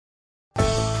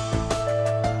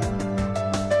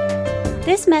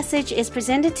This message is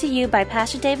presented to you by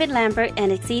Pastor David Lambert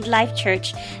and Exceed Life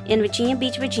Church in Virginia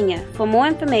Beach, Virginia. For more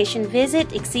information, visit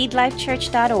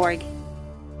exceedlifechurch.org.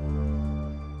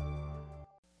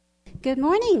 Good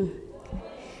morning.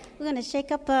 We're going to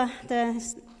shake up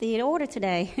the order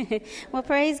today. Well,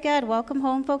 praise God. Welcome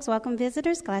home, folks. Welcome,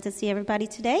 visitors. Glad to see everybody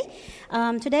today.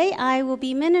 Today, I will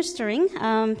be ministering.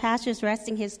 Pastor's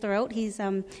resting his throat. He's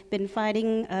been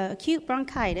fighting acute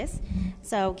bronchitis,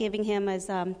 so giving him his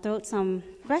throat some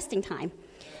resting time.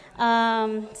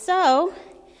 So,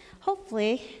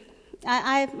 hopefully,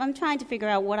 I'm trying to figure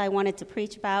out what I wanted to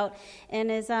preach about, and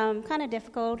it's kind of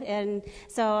difficult. And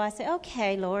so I said,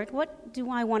 okay, Lord, what do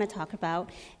I want to talk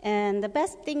about? And the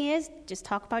best thing is just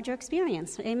talk about your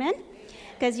experience. Amen?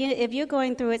 Because if you're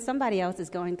going through it, somebody else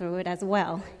is going through it as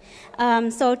well.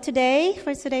 So today,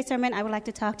 for today's sermon, I would like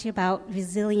to talk to you about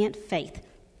resilient faith.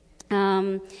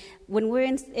 When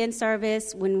we're in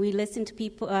service, when we listen to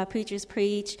people, preachers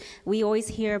preach, we always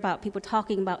hear about people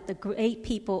talking about the great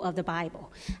people of the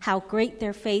Bible, how great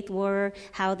their faith were,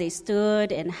 how they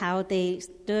stood, and how they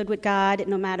stood with God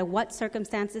no matter what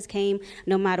circumstances came,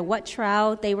 no matter what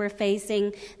trial they were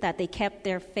facing, that they kept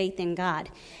their faith in God.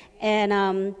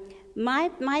 And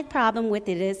my problem with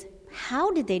it is,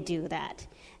 how did they do that?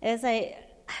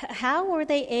 How were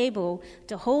they able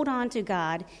to hold on to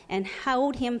God and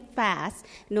hold Him fast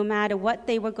no matter what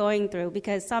they were going through?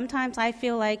 Because sometimes I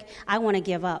feel like I want to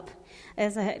give up.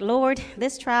 It's like, Lord,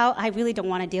 this trial, I really don't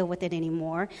want to deal with it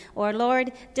anymore. Or,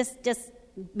 Lord, just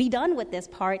be done with this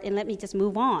part and let me just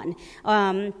move on.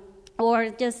 Or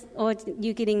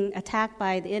you getting attacked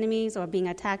by the enemies or being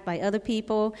attacked by other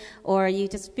people, or you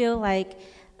just feel like,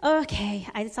 okay,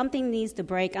 something needs to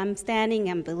break. I'm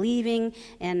standing, I'm believing,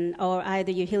 or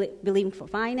either you're believing for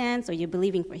finance, or you're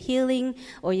believing for healing,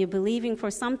 or you're believing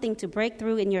for something to break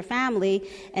through in your family,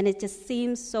 and it just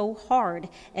seems so hard,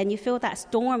 and you feel that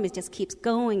storm, it just keeps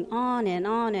going on and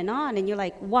on and on, and you're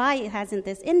like, why hasn't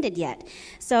this ended yet?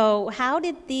 So how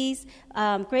did these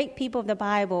great people of the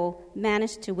Bible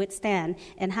manage to withstand,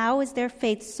 and how is their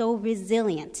faith so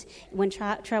resilient when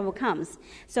trouble comes?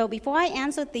 So before I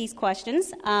answer these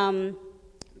questions,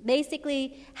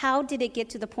 basically, how did it get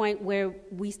to the point where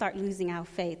we start losing our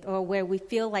faith, or where we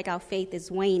feel like our faith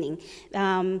is waning?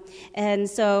 And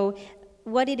so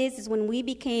what it is when we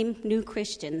became new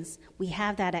Christians, we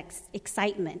have that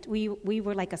excitement. We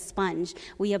were like a sponge.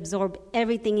 We absorb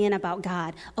everything in about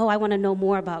God. Oh, I want to know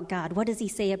more about God. What does He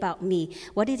say about me?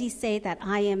 What did He say that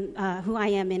I am, who I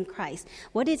am in Christ?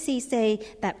 What did He say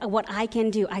that what I can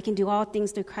do? I can do all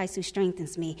things through Christ who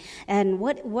strengthens me. And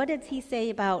what did He say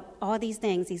about all these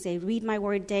things? He says, read my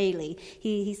word daily.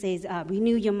 He says,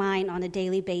 renew your mind on a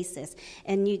daily basis.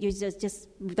 And you just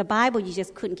the Bible you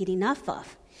just couldn't get enough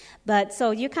of. But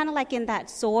so you're kind of like in that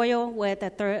soil where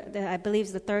I believe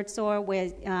it's the third soil,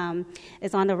 where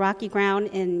it's on the rocky ground,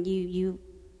 and you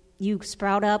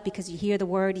sprout up because you hear the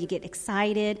word, you get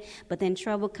excited, but then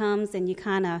trouble comes and you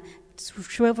kind of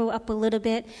shrivel up a little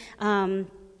bit.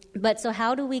 But so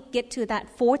how do we get to that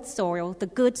fourth soil, the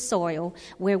good soil,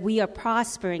 where we are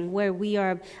prospering, where we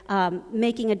are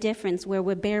making a difference, where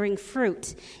we're bearing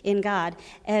fruit in God?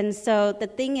 And so the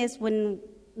thing is, when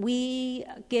we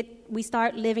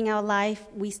start living our life,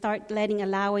 we start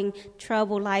allowing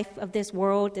trouble life of this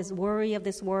world, this worry of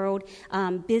this world,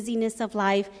 busyness of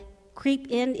life, creep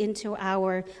into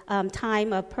our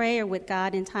time of prayer with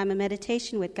God and time of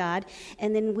meditation with God,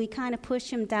 and then we kind of push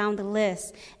Him down the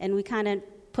list, and we kind of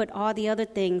put all the other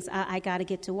things. I got to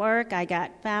get to work. I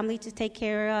got family to take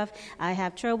care of. I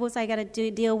have troubles I got to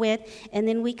deal with. And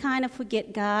then we kind of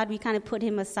forget God. We kind of put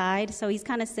Him aside. So He's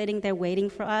kind of sitting there waiting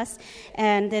for us.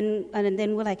 And then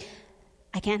we're like,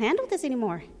 I can't handle this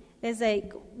anymore. It's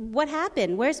like, what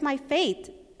happened? Where's my faith?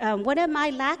 What am I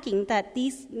lacking that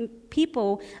these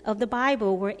people of the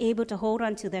Bible were able to hold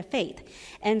on to their faith?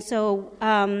 And so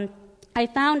I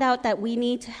found out that we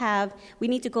need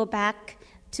to go back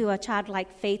to a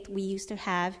childlike faith we used to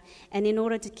have. And in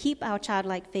order to keep our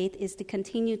childlike faith is to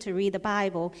continue to read the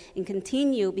Bible and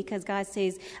continue, because God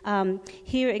says,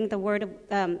 hearing the word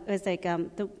of,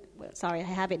 sorry, I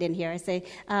have it in here. I say,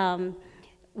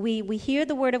 we hear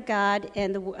the word of God,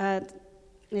 and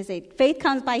they say, faith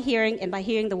comes by hearing, and by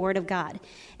hearing the word of God.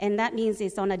 And that means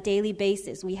it's on a daily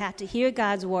basis. We have to hear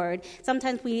God's word.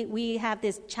 Sometimes we have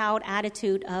this child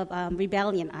attitude of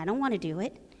rebellion. I don't want to do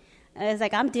it. It's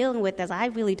like, I'm dealing with this. I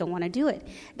really don't want to do it.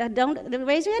 Don't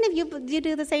raise your hand if you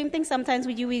do the same thing sometimes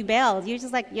when you rebel. You're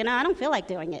just like, I don't feel like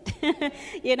doing it.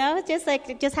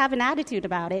 Just have an attitude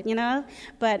about it,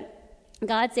 But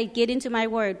God said, get into my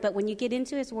word. But when you get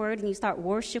into His word and you start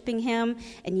worshiping Him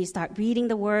and you start reading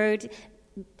the word,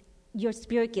 your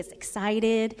spirit gets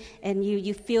excited and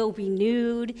you feel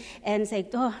renewed and say,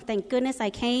 oh, thank goodness I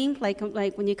came. Like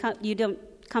when you don't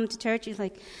come to church, you're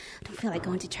like, I don't feel like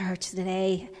going to church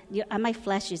today. My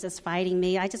flesh is just fighting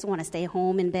me. I just want to stay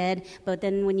home in bed. But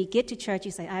then when you get to church,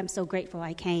 you say, I'm so grateful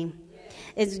I came.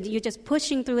 You're just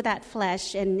pushing through that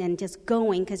flesh and just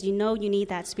going because you know you need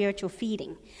that spiritual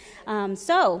feeding.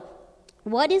 So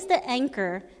what is the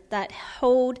anchor that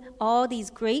hold all these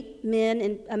great men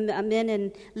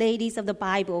and ladies of the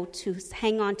Bible to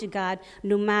hang on to God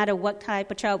no matter what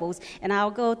type of troubles? And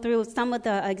I'll go through some of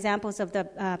the examples of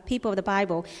the people of the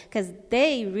Bible because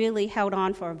they really held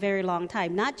on for a very long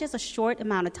time, not just a short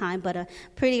amount of time, but a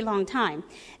pretty long time.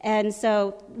 And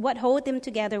so what held them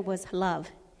together was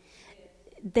love.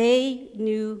 They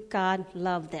knew God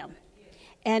loved them.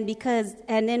 And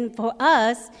then for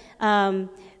us,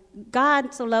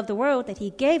 God so loved the world that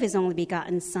he gave his only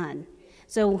begotten Son.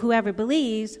 So whoever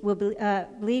believes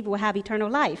will have eternal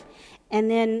life.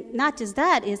 And then not just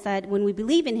that, is that when we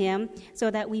believe in him, so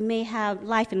that we may have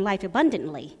life and life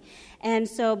abundantly. And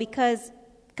so because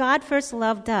God first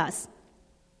loved us,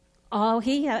 all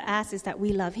he asks is that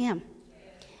we love him.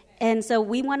 And so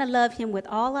we want to love him with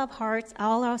all our hearts,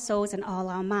 all our souls, and all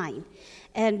our mind.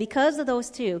 And because of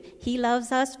those two, he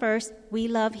loves us first, we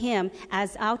love him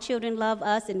as our children love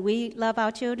us and we love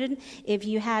our children. If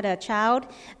you had a child,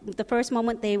 the first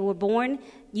moment they were born,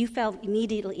 you fell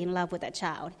immediately in love with that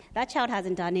child. That child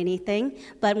hasn't done anything,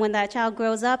 but when that child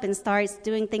grows up and starts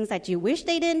doing things that you wish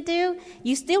they didn't do,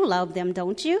 you still love them,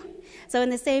 don't you? So in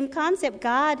the same concept,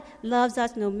 God loves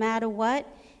us no matter what.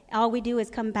 All we do is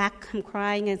come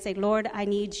crying and say, Lord, I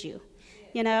need you.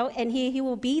 And he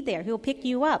will be there. He'll pick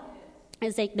you up.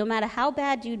 And say, no matter how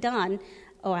bad you've done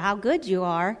or how good you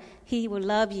are, he will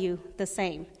love you the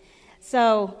same.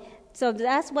 So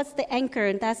that's what's the anchor,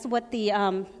 and that's what the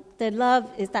love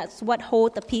is. That's what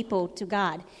holds the people to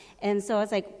God. And so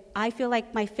it's like, I feel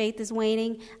like my faith is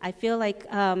waning. I feel like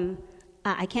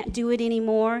I can't do it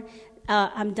anymore.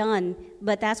 I'm done.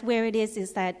 But that's where it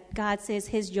is that God says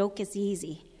his yoke is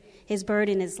easy. His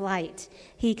burden is light.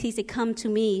 He said, come to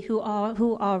me who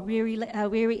are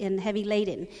weary and heavy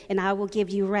laden, and I will give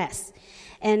you rest.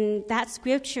 And that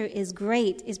scripture is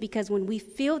great, is because when we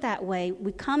feel that way,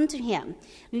 we come to him.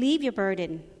 Leave your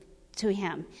burden to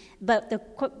him. But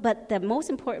the most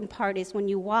important part is when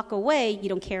you walk away, you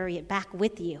don't carry it back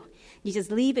with you. You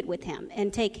just leave it with him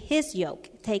and take his yoke,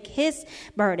 take his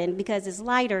burden, because it's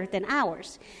lighter than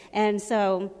ours.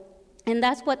 And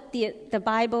that's what the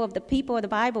Bible, of the people of the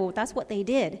Bible, that's what they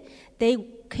did. They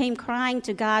came crying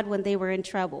to God when they were in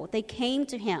trouble. They came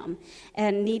to him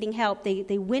and needing help.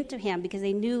 They went to him because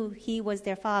they knew he was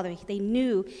their father. They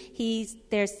knew he's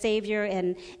their savior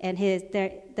and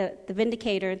the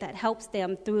vindicator that helps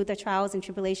them through the trials and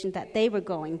tribulations that they were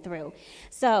going through.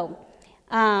 So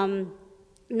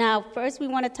now, first we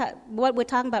want to talk, what we're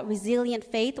talking about, resilient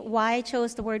faith. Why I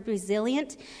chose the word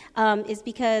resilient is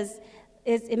because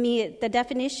the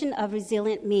definition of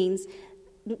resilient means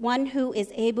one who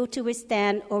is able to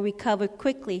withstand or recover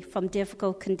quickly from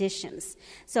difficult conditions.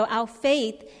 So our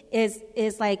faith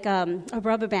is like a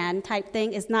rubber band type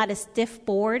thing. It's not a stiff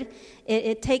board.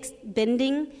 It takes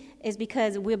bending. Is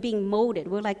because we're being molded.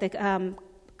 We're like the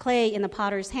clay in the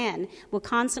potter's hand. We're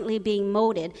constantly being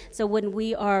molded. So when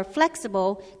we are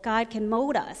flexible, God can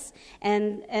mold us.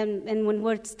 And when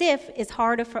we're stiff, it's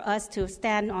harder for us to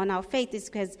stand on our faith. It's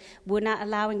because we're not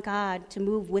allowing God to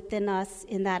move within us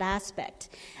in that aspect.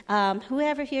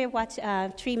 Whoever here watch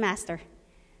Tree Master?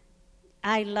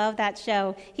 I love that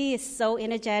show. He is so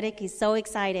energetic. He's so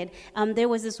excited. There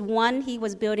was this one, he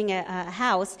was building a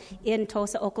house in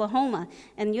Tulsa, Oklahoma.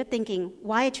 And you're thinking,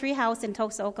 why a tree house in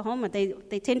Tulsa, Oklahoma?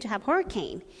 They tend to have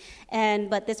hurricane.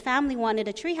 But this family wanted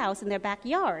a tree house in their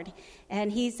backyard.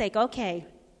 And he's like, okay,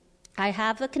 I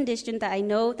have a condition that I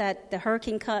know that the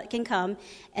hurricane can come,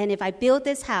 and if I build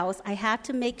this house, I have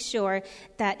to make sure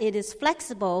that it is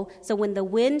flexible, so when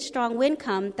the strong wind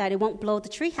comes, that it won't blow the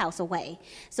tree house away.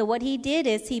 So what he did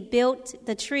is he built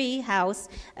the tree house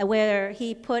where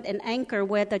he put an anchor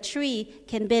where the tree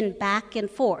can bend back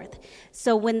and forth.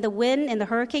 So when the wind and the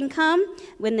hurricane come,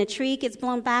 when the tree gets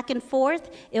blown back and forth,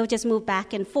 it'll just move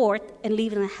back and forth and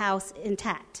leaving the house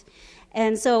intact.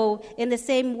 And so in the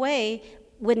same way,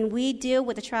 when we deal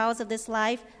with the trials of this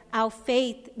life, our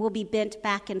faith will be bent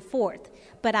back and forth,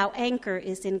 but our anchor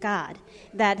is in God,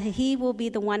 that he will be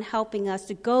the one helping us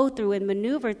to go through and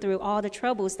maneuver through all the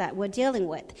troubles that we're dealing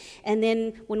with. And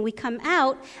then when we come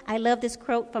out, I love this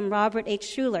quote from Robert H.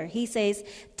 Schuller. He says,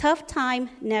 "Tough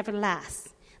time never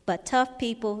lasts, but tough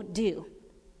people do."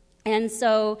 And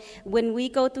so when we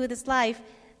go through this life,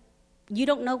 you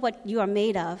don't know what you are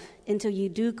made of until you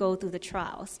do go through the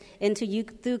trials, until you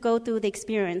do go through the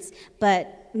experience.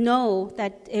 But know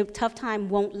that a tough time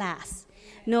won't last.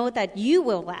 Know that you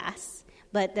will last,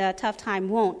 but the tough time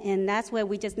won't. And that's where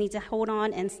we just need to hold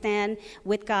on and stand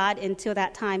with God until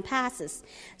that time passes.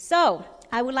 So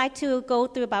I would like to go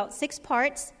through about 6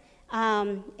 parts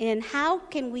in how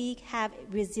can we have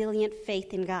resilient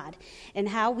faith in God, and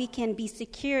how we can be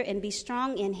secure and be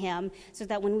strong in Him, so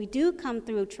that when we do come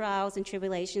through trials and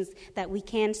tribulations, that we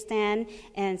can stand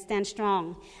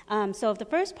strong. So the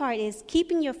first part is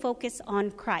keeping your focus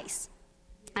on Christ.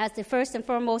 As the first and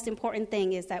foremost important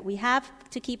thing is that we have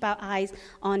to keep our eyes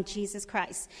on Jesus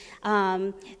Christ.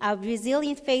 Our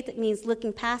resilient faith means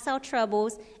looking past our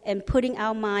troubles and putting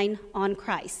our mind on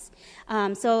Christ.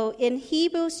 So in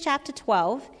Hebrews chapter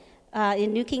 12,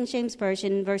 in New King James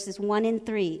Version, verses 1 and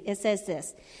 3, it says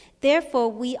this: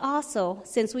 "Therefore we also,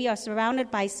 since we are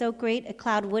surrounded by so great a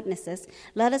cloud of witnesses,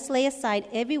 let us lay aside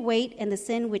every weight and the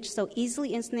sin which so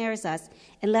easily ensnares us,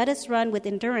 and let us run with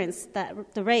endurance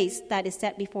the race that is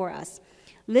set before us.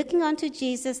 Looking unto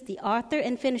Jesus, the author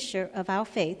and finisher of our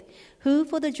faith, who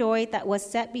for the joy that was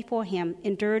set before him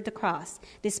endured the cross,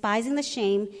 despising the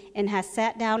shame, and has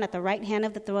sat down at the right hand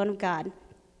of the throne of God.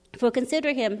 For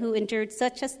consider him who endured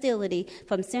such hostility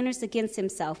from sinners against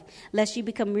himself, lest you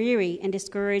become weary and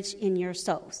discouraged in your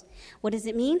souls." What does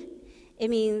it mean? It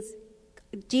means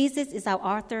Jesus is our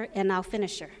author and our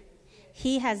finisher.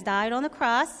 He has died on the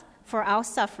cross for our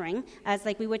suffering. As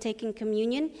like we were taking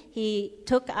communion, he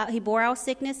bore our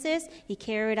sicknesses, he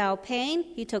carried our pain,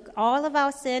 he took all of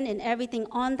our sin and everything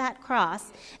on that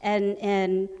cross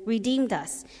and redeemed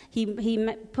us. He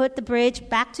put the bridge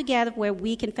back together where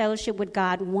we can fellowship with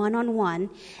God one-on-one,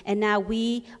 and now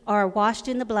we are washed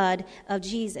in the blood of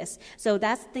Jesus. So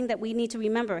that's the thing that we need to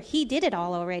remember. He did it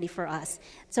all already for us,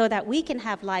 so that we can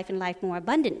have life and life more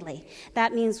abundantly.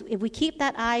 That means if we keep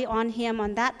that eye on him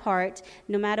on that part,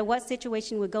 no matter what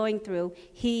situation we're going through,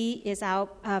 he is our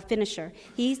finisher.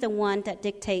 He's the one that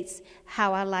dictates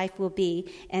how our life will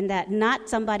be, and that not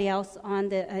somebody else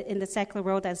in the secular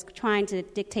world that's trying to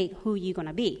dictate who you're going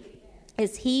to be.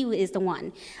 He is the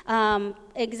one.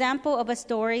 Example of a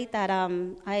story that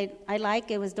I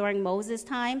like, it was during Moses'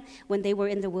 time when they were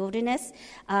in the wilderness.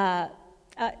 The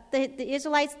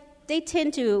Israelites, they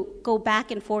tend to go back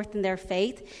and forth in their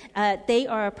faith. They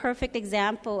are a perfect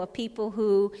example of people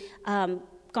who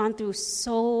gone through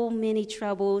so many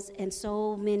troubles and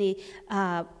so many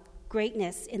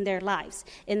greatness in their lives.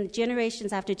 In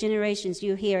generations after generations,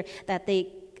 you hear that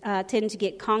they tend to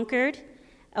get conquered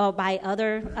by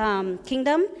other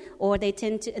kingdom, or they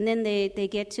tend to, and then they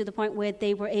get to the point where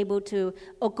they were able to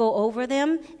go over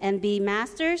them and be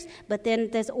masters, but then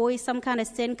there's always some kind of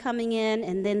sin coming in,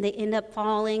 and then they end up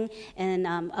falling, and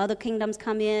other kingdoms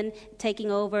come in, taking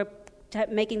over,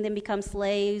 making them become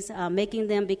slaves, making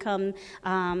them become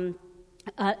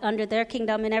under their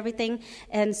kingdom and everything.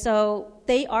 And so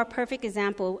they are a perfect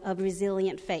example of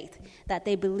resilient faith, that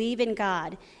they believe in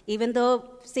God, even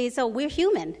though, so we're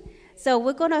human. So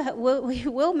we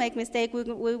will make mistakes.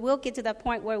 We will get to that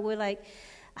point where we're like,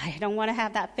 I don't want to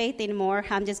have that faith anymore.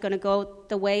 I'm just going to go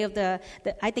the way of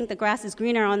I think the grass is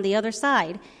greener on the other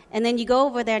side. And then you go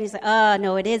over there and you say, oh,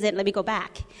 no, it isn't. Let me go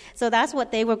back. So that's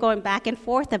what they were going back and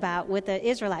forth about with the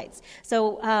Israelites.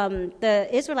 So the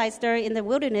Israelites in the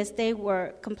wilderness, they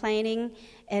were complaining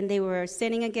and they were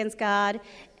sinning against God.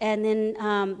 And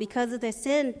then because of their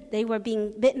sin, they were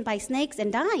being bitten by snakes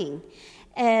and dying.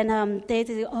 And they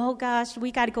said, oh, gosh,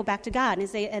 we got to go back to God.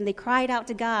 And they cried out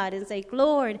to God and say,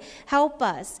 Lord, help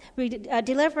us,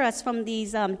 deliver us from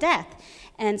these death.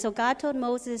 And so God told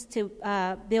Moses to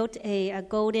build a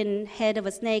golden head of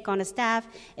a snake on a staff.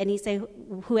 And he said,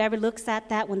 whoever looks at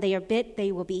that when they are bit,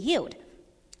 they will be healed.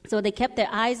 So they kept their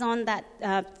eyes on that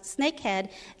snake head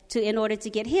in order to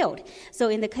get healed. So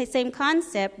in the same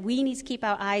concept, we need to keep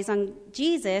our eyes on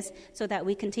Jesus so that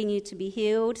we continue to be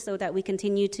healed, so that we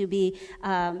continue to be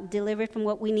delivered from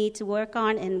what we need to work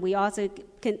on, and we also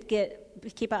can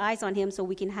keep our eyes on him so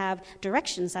we can have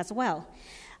directions as well.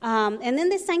 And then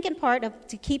the second part of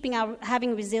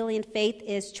having resilient faith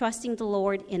is trusting the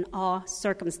Lord in all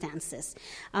circumstances.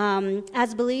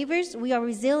 As believers, we are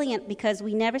resilient because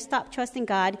we never stop trusting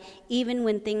God, even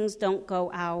when things don't go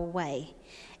our way.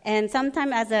 And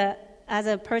sometimes as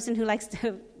a person who likes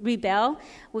to rebel,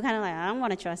 we're kind of like, I don't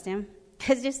want to trust him.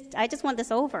 I just want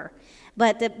this over.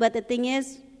 But the thing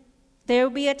is, There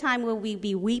will be a time where we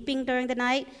be weeping during the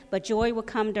night, but joy will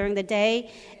come during the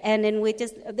day. And then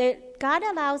God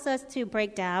allows us to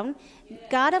break down.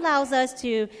 God allows us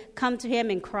to come to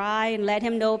him and cry and let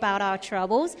him know about our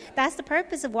troubles. That's the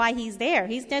purpose of why he's there.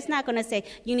 He's just not going to say,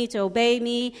 you need to obey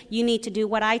me. You need to do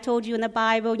what I told you in the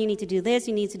Bible. You need to do this.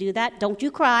 You need to do that. Don't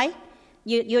you cry.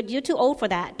 You're too old for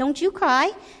that. Don't you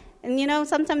cry. And,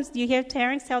 sometimes you hear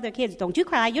parents tell their kids, don't you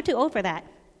cry. You're too old for that.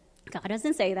 God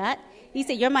doesn't say that. He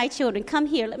said, you're my children. Come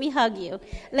here. Let me hug you.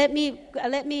 Let me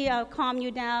calm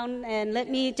you down, and let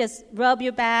me just rub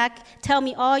your back. Tell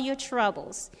me all your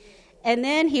troubles. And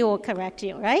then he will correct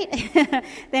you, right?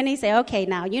 Then he say, okay,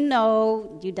 now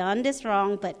you done this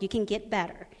wrong, but you can get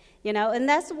better. And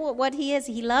that's what he is.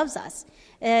 He loves us.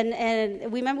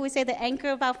 And remember we say the anchor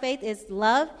of our faith is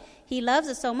love. He loves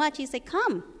us so much. He said,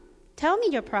 come, tell me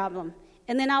your problem,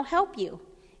 and then I'll help you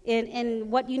in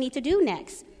what you need to do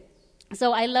next.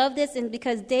 So I love this, and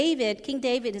because King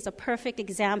David is a perfect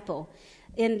example.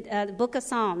 In the book of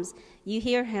Psalms, you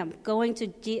hear him going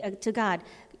to God,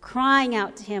 crying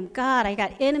out to him, God, I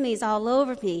got enemies all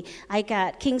over me. I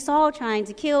got King Saul trying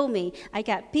to kill me. I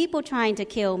got people trying to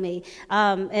kill me.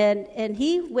 And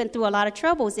he went through a lot of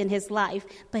troubles in his life,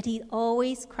 but he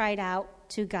always cried out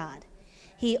to God.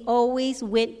 He always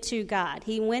went to God.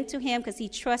 He went to him because he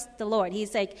trusts the Lord.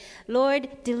 He's like, Lord,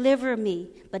 deliver me,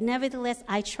 but nevertheless,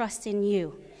 I trust in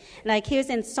you. Like here's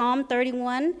in Psalm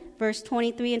 31, verse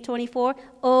 23 and 24,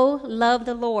 oh, love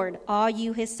the Lord, all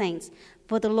you his saints,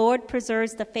 for the Lord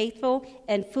preserves the faithful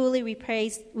and fully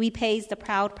repays the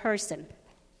proud person.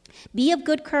 Be of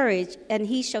good courage, and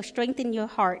he shall strengthen your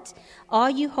heart,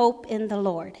 all you hope in the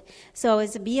Lord. So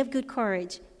it's be of good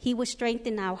courage. He will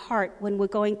strengthen our heart when we're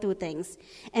going through things.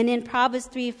 And in Proverbs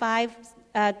 3,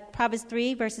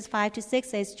 verses 5 to 6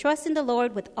 says, trust in the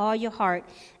Lord with all your heart,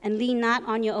 and lean not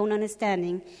on your own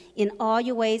understanding. In all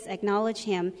your ways acknowledge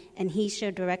him, and he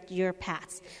shall direct your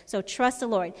paths. So trust the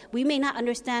Lord. We may not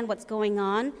understand what's going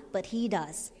on, but he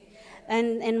does.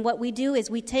 And what we do is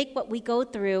we take what we go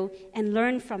through and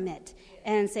learn from it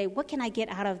and say, what can I get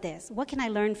out of this? What can I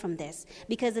learn from this?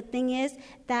 Because the thing is,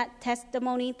 that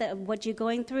testimony, that what you're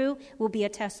going through, will be a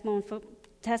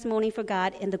testimony for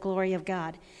God and the glory of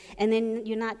God. And then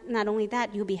you're not only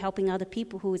that, you'll be helping other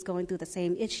people who is going through the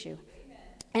same issue.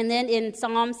 And then in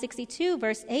Psalm 62,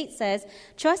 verse 8 says,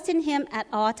 trust in him at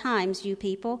all times, you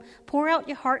people. Pour out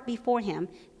your heart before him.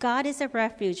 God is a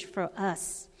refuge for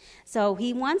us. So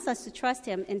he wants us to trust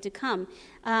him and to come.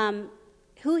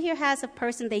 Who here has a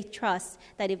person they trust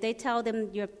that if they tell them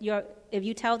if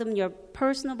you tell them your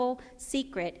personal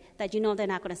secret, that they're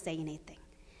not going to say anything?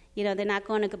 They're not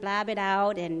going to blab it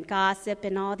out and gossip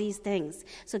and all these things.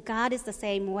 So God is the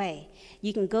same way.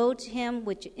 You can go to him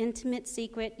with your intimate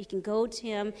secret. You can go to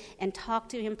him and talk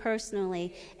to him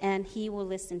personally, and he will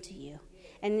listen to you.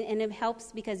 And it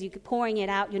helps because you're pouring it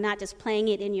out. You're not just playing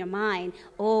it in your mind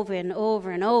over and over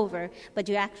and over, but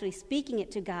you're actually speaking it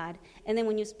to God. And then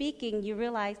when you're speaking, you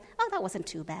realize, oh, that wasn't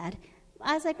too bad.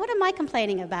 I was like, what am I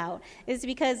complaining about? It's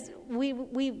because we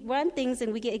run things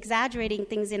and we get exaggerating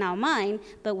things in our mind,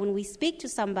 but when we speak to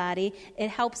somebody, it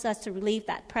helps us to relieve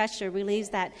that pressure, relieves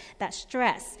that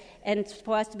stress, and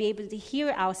for us to be able to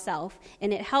hear ourselves,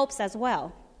 and it helps as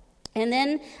well. And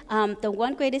then the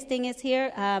one greatest thing is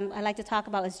here, I like to talk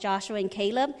about is Joshua and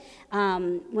Caleb.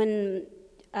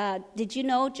 Did you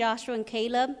know Joshua and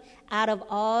Caleb, out of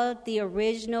all the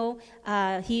original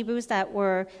Hebrews that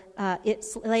were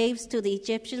slaves to the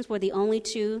Egyptians, were the only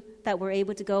two that were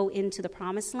able to go into the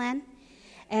promised land?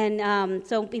 And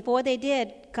so before they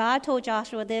did, God told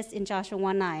Joshua this in Joshua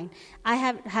 1:9.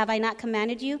 Have I not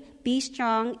commanded you? Be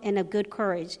strong and of good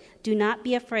courage. Do not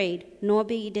be afraid, nor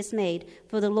be dismayed,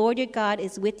 for the Lord your God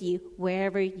is with you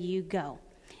wherever you go.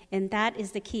 And that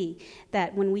is the key,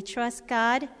 that when we trust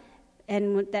God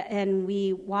and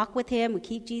we walk with him, we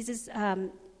keep Jesus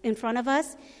in front of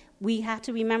us, we have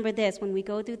to remember this. When we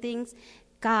go through things,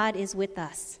 God is with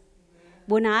us.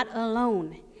 We're not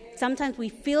alone. Sometimes we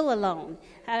feel alone.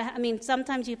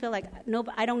 Sometimes you feel like, no,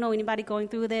 I don't know anybody going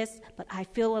through this, but I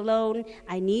feel alone.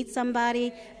 I need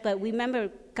somebody. But remember,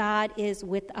 God is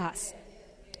with us.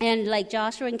 And like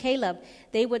Joshua and Caleb,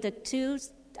 they were the 2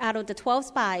 out of the 12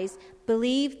 spies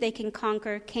believe they can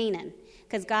conquer Canaan.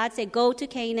 Because God said, go to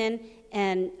Canaan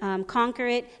and conquer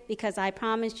it, because I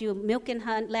promised you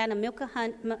land of milk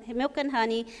and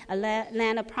honey, a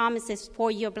land of promises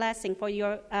for your blessing, for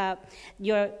your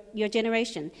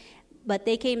generation. But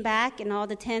they came back, and all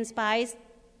the 10 spies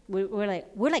We're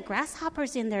like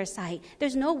grasshoppers in their sight.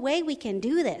 There's no way we can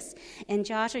do this. And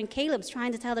Joshua and Caleb's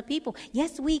trying to tell the people,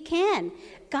 yes, we can.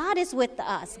 God is with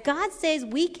us. God says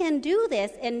we can do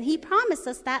this, and he promised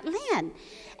us that land.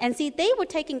 And see, they were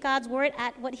taking God's word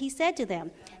at what he said to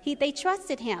them. They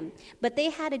trusted him, but they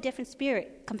had a different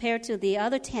spirit compared to the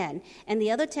other 10. And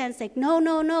the other 10 said,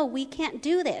 no, we can't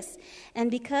do this.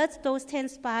 And because those 10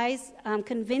 spies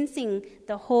convincing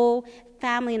the whole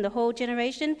family and the whole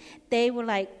generation, they were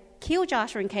like, kill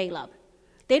Joshua and Caleb.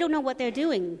 They don't know what they're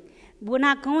doing. We're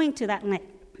not going to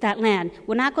that land.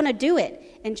 We're not going to do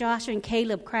it. And Joshua and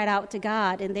Caleb cried out to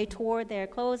God, and they tore their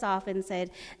clothes off and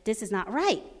said, this is not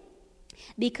right.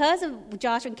 Because of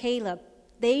Joshua and Caleb,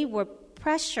 they were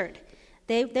pressured.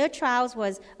 Their trials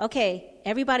was, okay,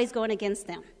 everybody's going against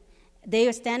them. They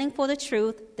are standing for the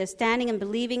truth. They're standing and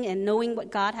believing and knowing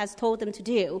what God has told them to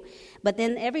do. But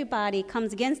then everybody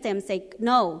comes against them and say,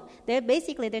 no. They're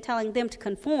telling them to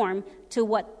conform to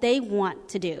what they want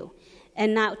to do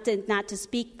and not to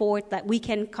speak forth that we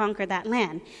can conquer that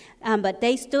land. But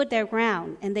they stood their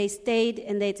ground, and they stayed,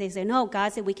 and they said, no,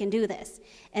 God said we can do this.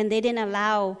 And they didn't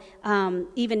allow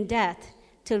even death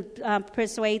to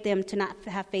persuade them to not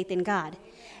have faith in God.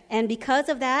 And because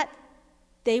of that,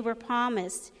 they were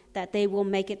promised that they will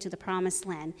make it to the promised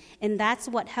land. And that's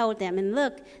what held them. And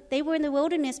look, they were in the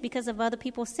wilderness because of other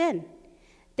people's sin.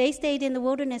 They stayed in the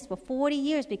wilderness for 40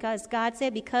 years because God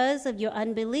said, because of your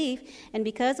unbelief and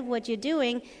because of what you're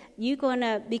doing, it's going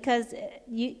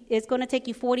to take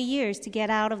you 40 years to get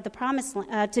out of the promised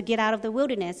land, to get out of the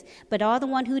wilderness. But all the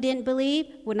one who didn't believe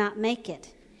would not make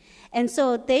it. And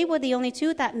so they were the only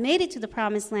two that made it to the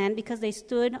promised land because they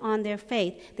stood on their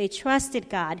faith. They trusted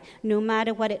God no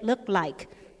matter what it looked like.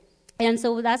 And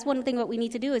so that's one thing what we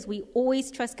need to do is we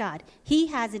always trust God. He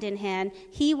has it in hand.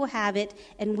 He will have it,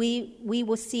 and we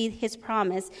will see his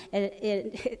promise.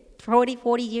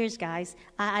 40 years, guys.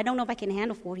 I don't know if I can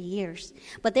handle 40 years.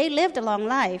 But they lived a long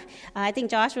life. I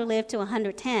think Joshua lived to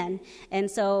 110.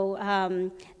 And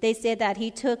so they said that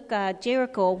he took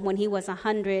Jericho when he was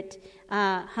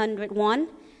 101.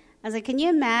 I was like, can you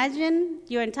imagine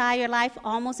your entire life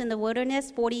almost in the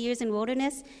wilderness, 40 years in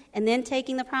wilderness, and then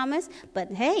taking the promise?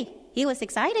 But hey, he was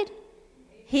excited.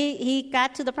 He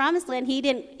got to the promised land. He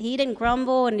didn't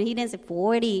grumble, and he didn't say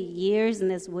 40 years in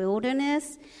this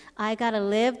wilderness. I got to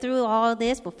live through all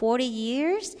this for 40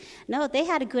 years. No, they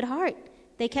had a good heart.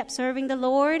 They kept serving the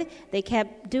Lord. They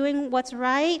kept doing what's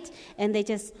right, and they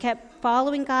just kept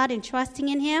following God and trusting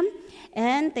in him,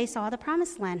 and they saw the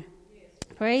promised land.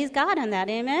 Praise God on that,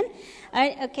 amen.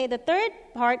 Okay, the third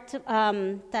part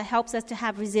that helps us to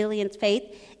have resilient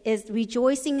faith is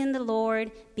rejoicing in the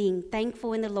Lord, being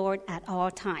thankful in the Lord at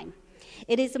all time.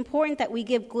 It is important that we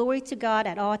give glory to God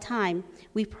at all time.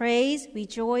 We praise,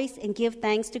 rejoice, and give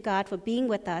thanks to God for being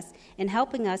with us and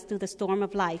helping us through the storm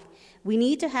of life. We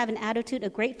need to have an attitude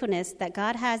of gratefulness that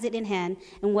God has it in hand,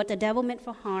 and what the devil meant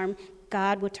for harm,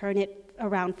 God will turn it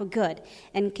around for good.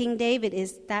 And King David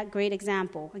is that great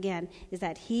example, again, is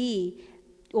that he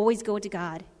always go to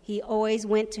God. He always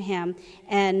went to him.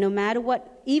 And no matter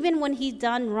what, even when he's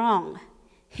done wrong,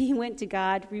 he went to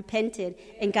God, repented,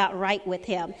 and got right with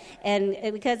him. And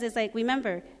because it's like,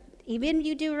 remember, even if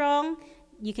you do wrong,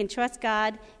 you can trust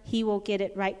God. He will get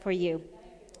it right for you.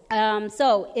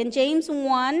 So in James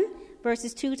 1,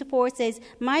 verses 2-4 says,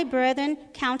 my brethren,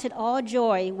 count it all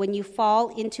joy when you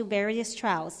fall into various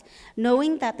trials,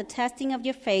 knowing that the testing of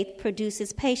your faith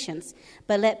produces patience.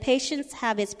 But let patience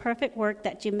have its perfect work,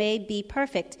 that you may be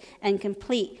perfect and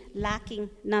complete,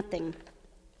 lacking nothing.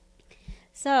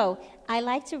 So I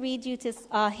like to read you this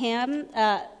hymn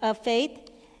of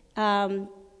faith.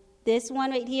 This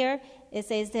one right here, it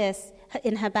says this.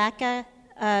 In Habakkuk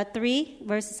 3,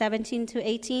 verses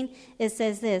 17-18, it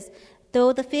says this.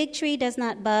 Though the fig tree does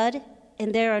not bud,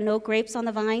 and there are no grapes on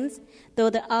the vines, though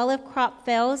the olive crop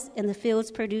fails, and the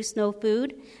fields produce no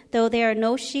food, though there are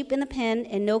no sheep in the pen,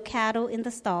 and no cattle in the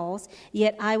stalls,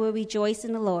 yet I will rejoice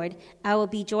in the Lord. I will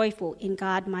be joyful in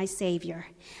God my Savior.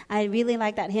 I really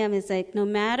like that hymn. It's like, no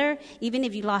matter, even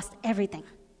if you lost everything,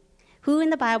 who in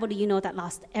the Bible do you know that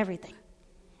lost everything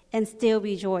and still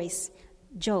rejoice?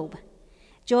 Job.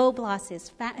 Job lost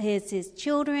his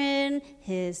children,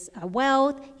 his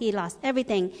wealth. He lost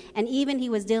everything. And even he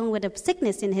was dealing with a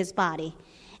sickness in his body.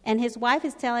 And his wife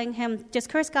is telling him, just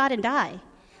curse God and die.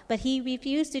 But he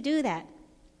refused to do that.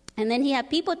 And then he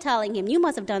had people telling him, you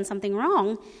must have done something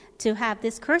wrong to have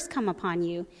this curse come upon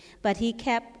you. But he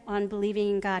kept on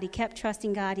believing in God. He kept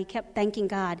trusting God. He kept thanking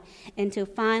God. Until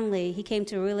finally he came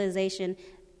to a realization,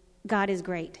 God is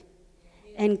great.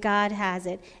 And God has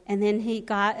it. And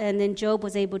then Job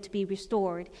was able to be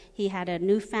restored. He had a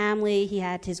new family. He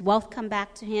had his wealth come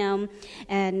back to him,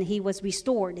 and he was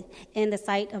restored in the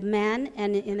sight of man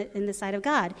and in the sight of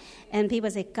God. And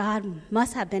people say, God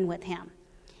must have been with him.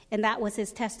 And that was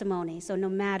his testimony. So no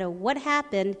matter what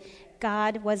happened,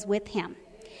 God was with him.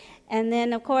 And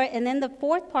then, of course, the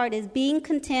fourth part is being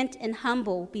content and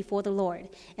humble before the Lord.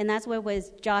 And that's where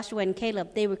was Joshua and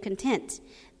Caleb. They were content.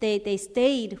 They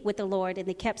stayed with the Lord, and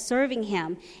they kept serving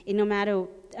him, and no matter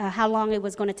how long it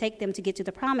was going to take them to get to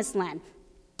the promised land.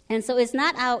 And so it's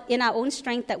not in our own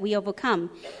strength that we overcome.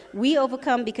 We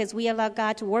overcome because we allow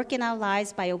God to work in our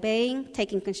lives by obeying,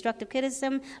 taking constructive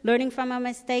criticism, learning from our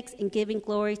mistakes, and giving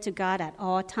glory to God at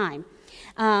all time.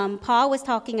 Paul was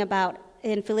talking about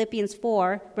in Philippians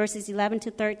 4, verses 11 to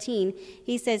 13,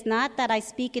 he says, "Not that I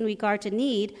speak in regard to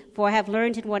need, for I have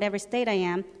learned in whatever state I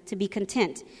am to be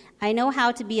content. I know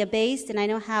how to be abased, and I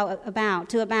know how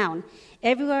to abound.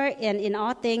 Everywhere and in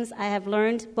all things I have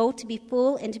learned both to be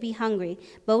full and to be hungry,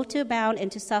 both to abound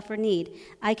and to suffer need.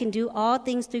 I can do all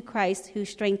things through Christ who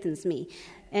strengthens me."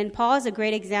 And Paul is a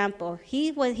great example.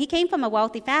 He came from a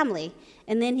wealthy family,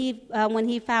 and then when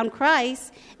he found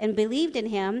Christ and believed in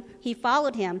him, he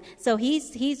followed him. So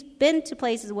he's been to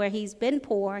places where he's been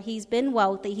poor, he's been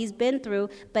wealthy, he's been through,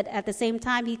 but at the same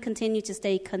time he continued to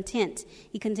stay content.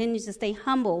 He continues to stay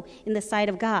humble in the sight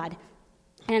of God.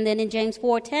 And then in James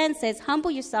 4:10 says,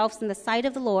 "Humble yourselves in the sight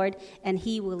of the Lord, and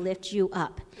he will lift you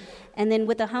up." And then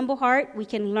with a humble heart, we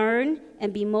can learn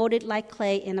and be molded like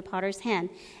clay in a potter's hand.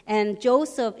 And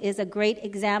Joseph is a great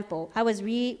example. I was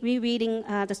rereading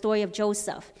the story of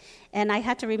Joseph, and I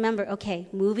had to remember, okay,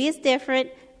 movie is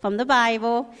different from the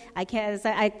Bible. I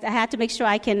had to make sure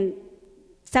I can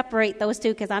separate those two,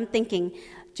 because I'm thinking,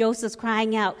 Joseph's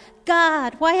crying out,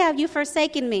 "God, why have you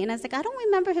forsaken me?" And I was like, I don't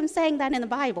remember him saying that in the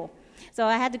Bible. So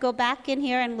I had to go back in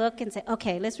here and look and say,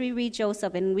 okay, let's reread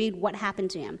Joseph and read what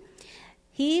happened to him.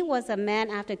 He was a man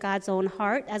after God's own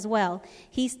heart as well.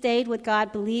 He stayed with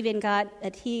God, believing God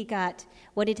that he got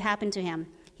what had happened to him.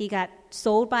 He got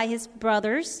sold by his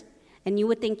brothers, and you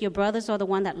would think your brothers are the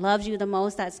one that loves you the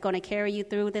most, that's going to carry you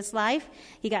through this life.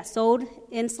 He got sold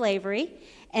in slavery,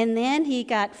 and then he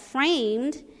got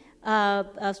framed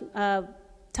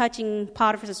touching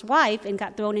Potiphar's wife and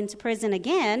got thrown into prison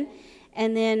again.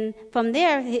 And then from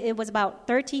there, it was about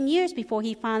 13 years before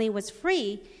he finally was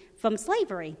free from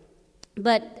slavery.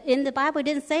 But in the Bible, it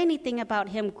didn't say anything about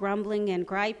him grumbling and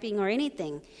griping or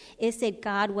anything. It said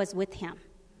God was with him.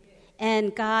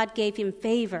 And God gave him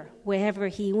favor wherever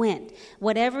he went.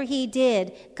 Whatever he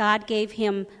did, God gave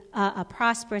him a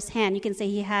prosperous hand. You can say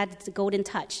he had the golden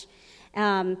touch.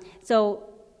 So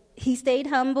he stayed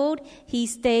humbled. He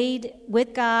stayed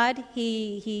with God.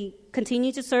 He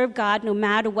continued to serve God no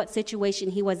matter what situation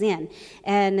he was in.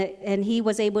 And he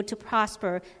was able to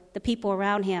prosper the people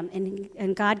around him.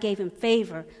 And God gave him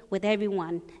favor with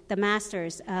everyone. The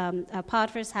masters,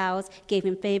 Potiphar's house gave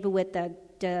him favor with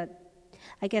the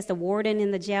warden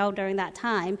in the jail during that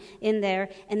time in there.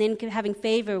 And then having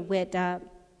favor with the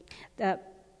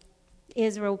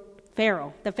Egypt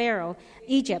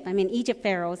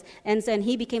pharaohs. And so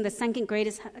he became the second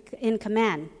greatest in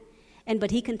command.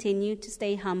 But he continued to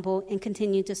stay humble and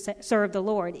continue to serve the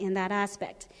Lord in that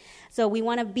aspect. So we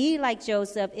want to be like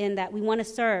Joseph in that we want to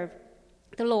serve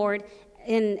the Lord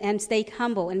and stay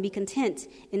humble and be content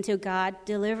until God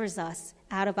delivers us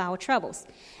out of our troubles.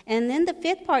 And then the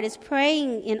fifth part is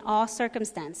praying in all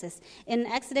circumstances. In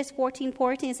Exodus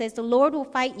 14:14 it says, "The Lord will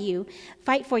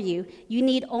fight for you. You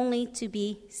need only to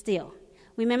be still."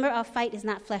 Remember, our fight is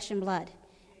not flesh and blood.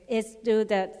 It's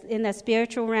in the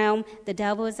spiritual realm, the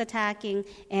devil is attacking,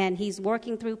 and he's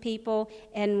working through people.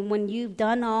 And when you've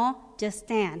done all, just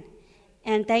stand.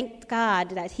 And thank God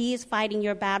that he is fighting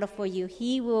your battle for you.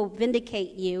 He will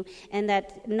vindicate you, and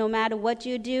that no matter what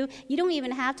you do, you don't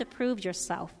even have to prove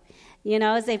yourself. You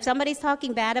know, if somebody's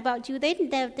talking bad about you, they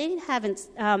haven't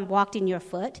walked in your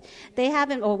foot. They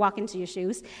haven't, or walked into your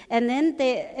shoes. And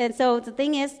so the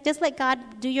thing is, just let God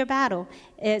do your battle.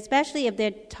 Especially if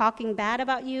they're talking bad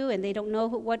about you and they don't know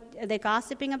what they're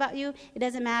gossiping about you. It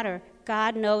doesn't matter.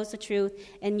 God knows the truth,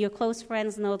 and your close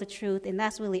friends know the truth, and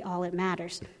that's really all that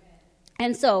matters.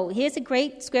 And so here's a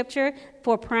great scripture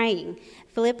for praying.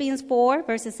 Philippians 4,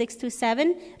 verses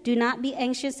 6-7. "Do not be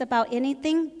anxious about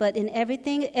anything, but in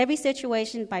every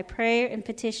situation, by prayer and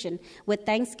petition, with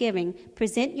thanksgiving,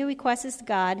 present your requests to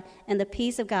God, and the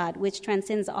peace of God, which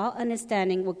transcends all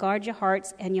understanding, will guard your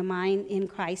hearts and your mind in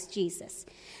Christ Jesus."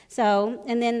 So,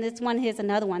 and then here's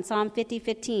another one, Psalm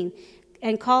 50:15.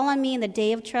 "And call on me in the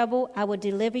day of trouble. I will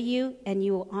deliver you, and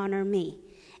you will honor me."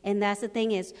 And that's the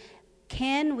thing is,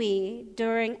 can we,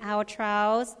 during our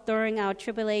trials, during our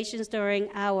tribulations, during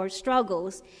our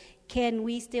struggles, can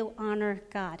we still honor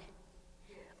God?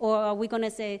 Or are we going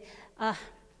to say,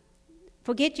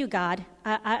 forget you, God.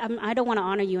 I don't want to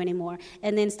honor you anymore,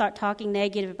 and then start talking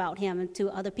negative about him and to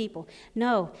other people?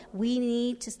 No, we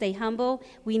need to stay humble.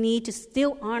 We need to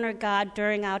still honor God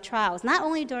during our trials, not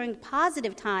only during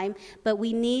positive time, but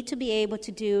we need to be able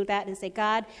to do that and say,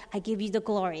 God, I give you the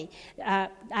glory.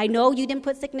 I know you didn't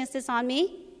put sicknesses on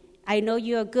me. I know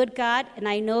you're a good God, and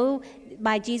I know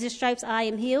by Jesus' stripes I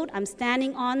am healed. I'm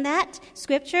standing on that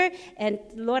scripture, and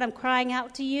Lord, I'm crying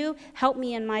out to you. Help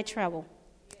me in my trouble.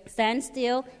 Stand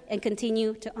still and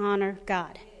continue to honor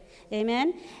God.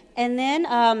 Amen? And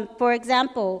then, for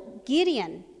example,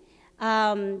 Gideon.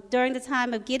 During the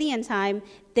time of Gideon time,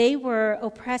 they were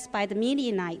oppressed by the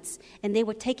Midianites, and they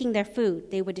were taking their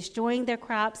food. They were destroying their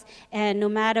crops, and no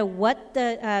matter what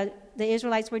the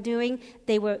Israelites were doing,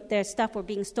 their stuff were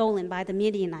being stolen by the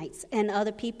Midianites and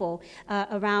other people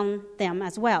around them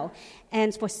as well.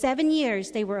 And for 7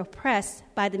 years, they were oppressed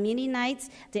by the Midianites,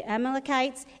 the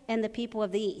Amalekites, and the people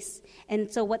of the east.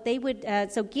 And so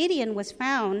so Gideon was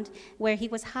found where he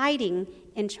was hiding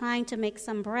and trying to make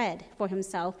some bread for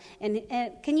himself. And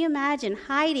can you imagine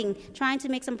hiding, trying to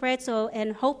make some bread,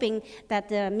 and hoping that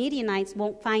the Midianites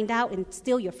won't find out and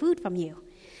steal your food from you?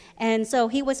 And so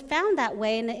he was found that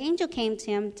way, and the angel came to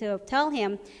him to tell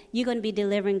him, you're going to be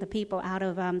delivering the people out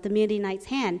of the Midianites'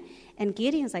 hand. And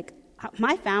Gideon's like,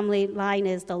 my family line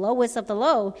is the lowest of the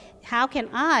low. How can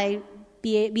I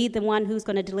be the one who's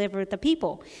going to deliver the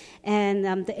people? And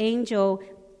the angel,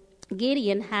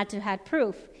 Gideon, had to have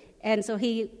proof. And so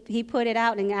he put it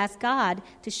out and asked God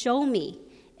to show me.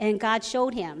 And God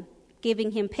showed him,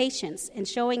 giving him patience and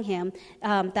showing him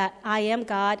that I am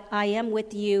God, I am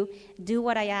with you, do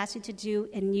what I ask you to do,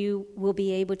 and you will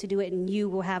be able to do it, and you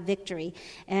will have victory.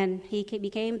 And he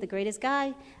became the greatest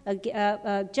guy,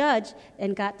 a judge,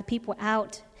 and got the people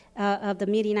out of the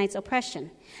Midianites'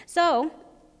 oppression. So,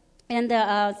 in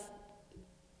the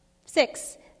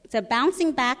 6, so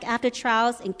bouncing back after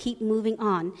trials and keep moving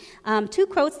on. 2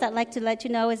 quotes that I'd like to let you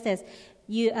know is this.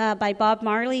 By Bob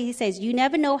Marley, he says, you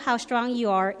never know how strong you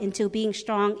are until being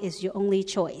strong is your only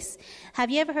choice. Have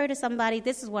you ever heard of somebody,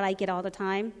 this is what I get all the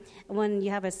time, when you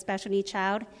have a special needs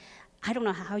child, I don't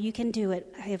know how you can do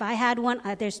it. If I had one,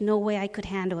 there's no way I could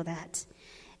handle that.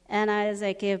 And I was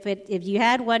like, if you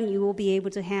had one, you will be able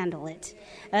to handle it.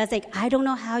 And I was like, I don't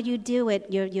know how you do it.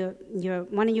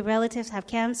 One of your relatives have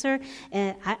cancer,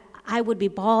 and I would be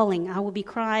bawling. I would be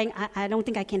crying. I don't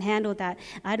think I can handle that.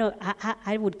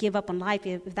 I would give up on life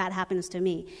if that happens to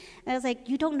me. And I was like,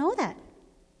 you don't know that.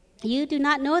 You do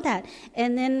not know that.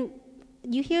 And then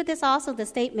you hear this also, the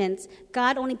statements,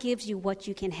 God only gives you what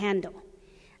you can handle.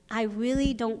 I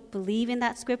really don't believe in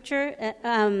that scripture.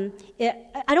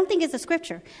 I don't think it's a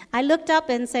scripture. I looked up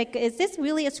and said, is this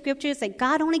really a scripture? It's like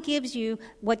God only gives you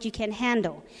what you can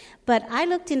handle. But I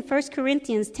looked in 1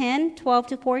 Corinthians 10, 12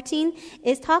 to 14.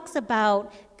 It talks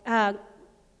about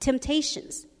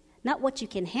temptations. Not what you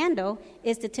can handle,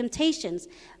 it's the temptations.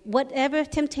 Whatever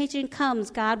temptation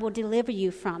comes, God will deliver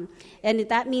you from. And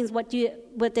that means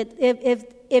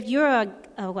if you're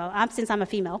since I'm a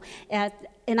female,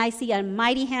 and I see a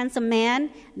mighty handsome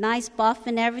man, nice buff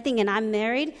and everything, and I'm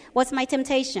married, what's my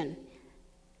temptation?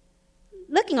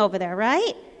 Looking over there,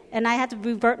 right? And I had to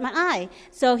revert my eye.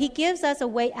 So he gives us a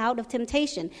way out of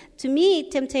temptation. To me,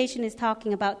 temptation is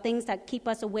talking about things that keep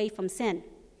us away from sin,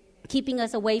 keeping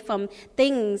us away from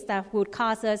things that would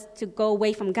cause us to go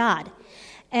away from God.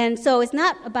 And so it's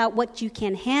not about what you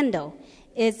can handle.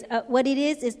 What it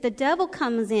is the devil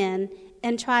comes in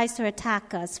and tries to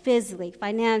attack us physically,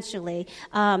 financially,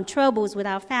 troubles with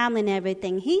our family and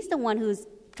everything. He's the one who's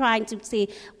trying to see,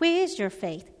 where is your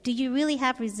faith? Do you really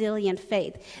have resilient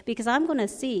faith? Because I'm going to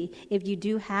see if you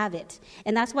do have it.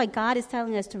 And that's why God is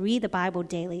telling us to read the Bible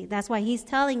daily. That's why he's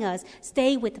telling us,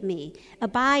 stay with me,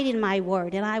 abide in my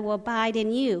word, and I will abide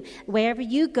in you. Wherever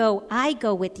you go, I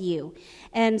go with you.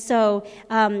 And so,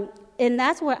 and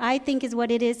that's where I think is what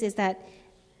it is that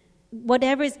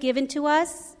whatever is given to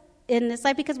us, and it's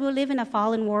like because we live in a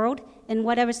fallen world, and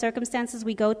whatever circumstances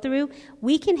we go through,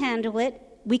 we can handle it.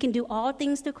 We can do all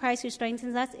things through Christ who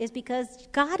strengthens us, is because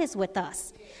God is with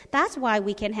us. That's why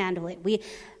we can handle it. We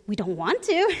don't want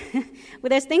to. Well,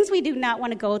 there's things we do not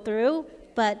want to go through,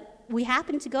 but we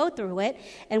happen to go through it,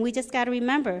 and we just got to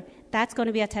remember that's going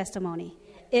to be a testimony.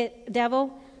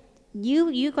 Devil,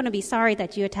 you're going to be sorry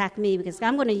that you attacked me, because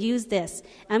I'm going to use this.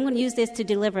 I'm going to use this to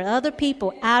deliver other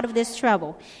people out of this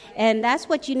trouble. And that's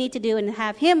what you need to do, and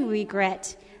have him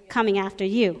regret coming after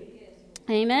you.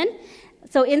 Amen?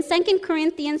 So in 2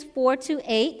 Corinthians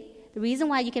 4-8, The reason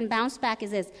why you can bounce back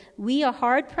is this. We are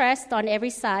hard-pressed on every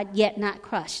side, yet not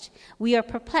crushed. We are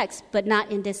perplexed, but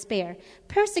not in despair.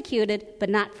 Persecuted, but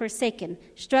not forsaken.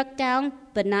 Struck down,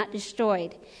 but not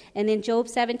destroyed. And then Job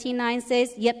 17:9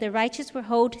 says, yet the righteous will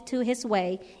hold to his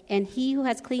way, and he who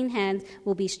has clean hands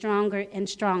will be stronger and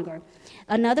stronger.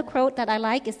 Another quote that I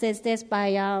like, it says this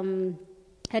by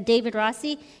David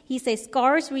Rossi. He says,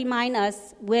 scars remind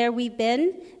us where we've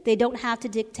been. They don't have to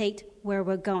dictate where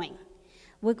we're going.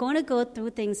 We're going to go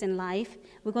through things in life.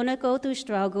 We're going to go through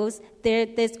struggles.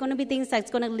 There's going to be things that's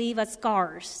going to leave us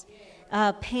scars,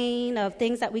 pain of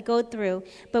things that we go through.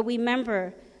 But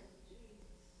remember,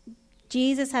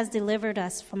 Jesus has delivered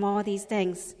us from all these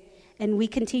things. And we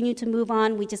continue to move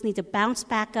on. We just need to bounce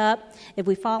back up. If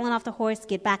we've fallen off the horse,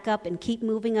 get back up and keep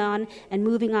moving on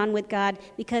with God,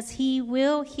 because he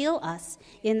will heal us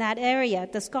in that area.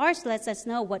 The scars lets us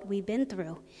know what we've been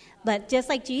through. But just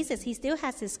like Jesus, he still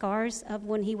has his scars of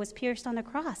when he was pierced on the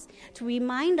cross to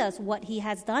remind us what he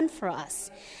has done for us.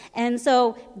 And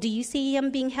so, do you see him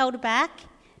being held back?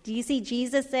 Do you see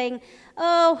Jesus saying,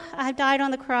 oh, I died on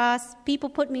the cross. People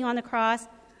put me on the cross.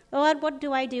 Lord, what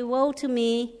do I do? Woe to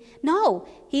me. No,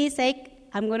 he's saying,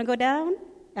 I'm going to go down.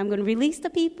 I'm going to release the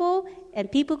people, and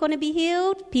people are going to be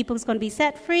healed. People's going to be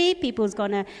set free. People's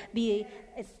going to be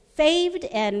saved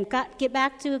and get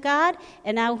back to God.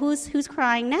 And now who's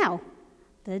crying now?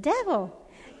 The devil.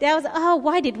 That was,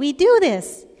 why did we do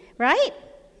this? Right?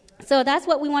 So that's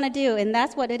what we want to do, and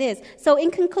that's what it is. So in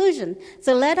conclusion,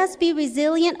 so let us be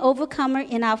resilient overcomer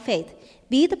in our faith.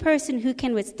 Be the person who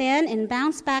can withstand and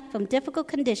bounce back from difficult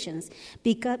conditions.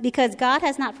 Because God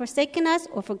has not forsaken us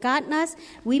or forgotten us,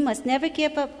 we must never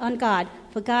give up on God.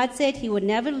 For God said he would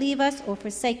never leave us or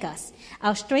forsake us.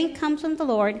 Our strength comes from the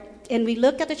Lord, and we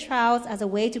look at the trials as a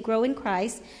way to grow in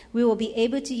Christ. We will be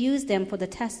able to use them for the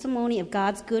testimony of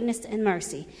God's goodness and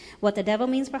mercy. What the devil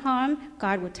means for harm,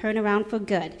 God will turn around for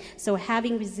good. So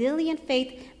having resilient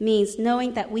faith means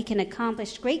knowing that we can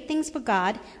accomplish great things for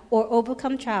God or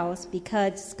overcome trials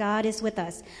because God is with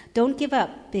us. Don't give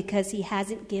up because he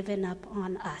hasn't given up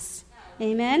on us.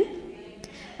 Amen?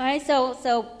 All right,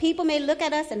 so people may look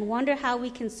at us and wonder how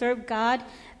we can serve God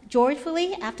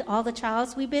joyfully after all the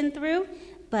trials we've been through,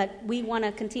 but we want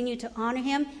to continue to honor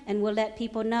him, and we'll let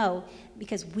people know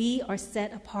because we are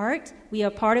set apart. We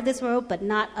are part of this world, but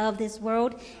not of this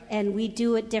world, and we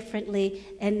do it differently,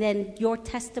 and then your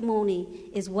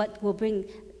testimony is what will bring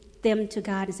them to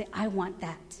God and say, I want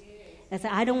that. I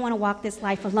said, I don't want to walk this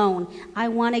life alone. I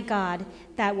want a God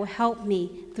that will help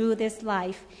me through this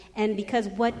life. And because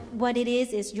what it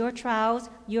is your trials,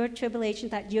 your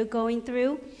tribulations that you're going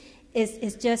through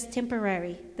is just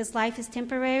temporary. This life is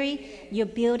temporary. You're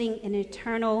building an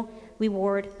eternal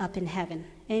reward up in heaven.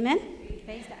 Amen?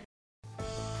 Praise God.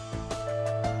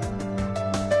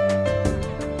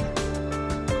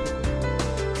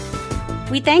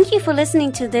 We thank you for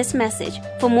listening to this message.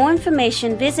 For more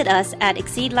information, visit us at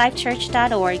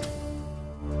exceedlifechurch.org